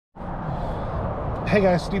Hey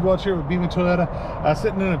guys, Steve Welch here with Beaman Toyota,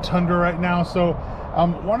 sitting in a Tundra right now. So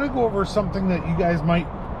want to go over something that you guys might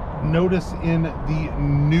notice in the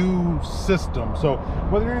new system. So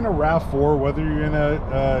whether you're in a RAV4, whether you're in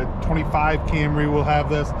a 25 Camry, we'll have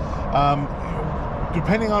this.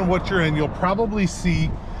 Depending on what you're in, you'll probably see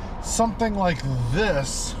something like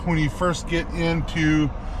this when you first get into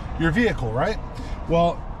your vehicle, right?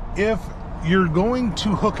 Well, if you're going to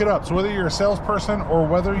hook it up, so whether you're a salesperson or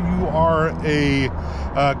whether you are a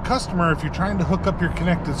customer, if you're trying to hook up your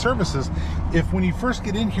connected services, if when you first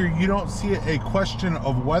get in here you don't see a question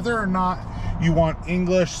of whether or not you want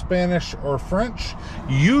English, Spanish, or French,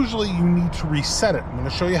 usually you need to reset it. I'm going to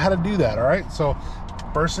show you how to do that. All right, so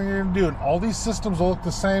first thing you're going to do, and all these systems will look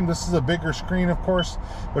the same. This is a bigger screen, of course,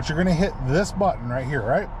 but you're going to hit this button right here,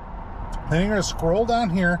 right? Then you're going to scroll down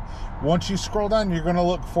here. Once you scroll down, you're going to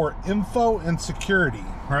look for info and security,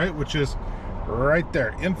 right? Which is right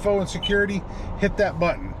there, info and security. Hit that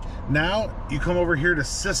button. Now you come over here to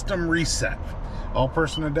system reset. All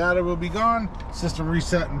personal data will be gone. System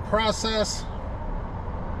reset in process,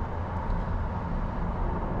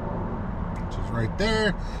 which is right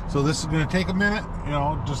there. So this is going to take a minute,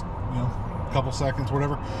 just a couple seconds,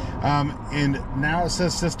 whatever. And now it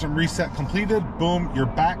says system reset completed. Boom, you're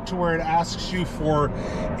back to where it asks you for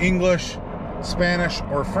English, Spanish,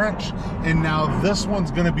 or French. And now this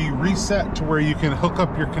one's going to be reset to where you can hook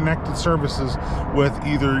up your connected services with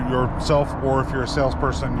either yourself or, if you're a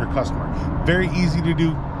salesperson, your customer. Very easy to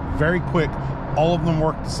do, very quick. All of them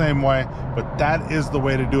work the same way, but that is the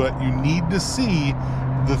way to do it. You need to see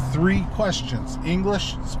the three questions: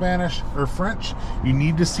 English, Spanish, or French. You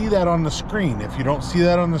need to see that on the screen. If you don't see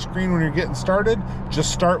that on the screen when you're getting started,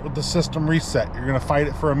 just start with the system reset. You're going to fight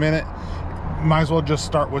it for a minute. Might as well just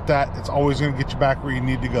start with that. It's always going to get you back where you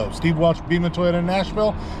need to go. Steve Welch, Beaman Toyota in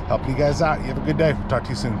Nashville, helping you guys out. You have a good day. Talk to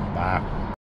you soon. Bye.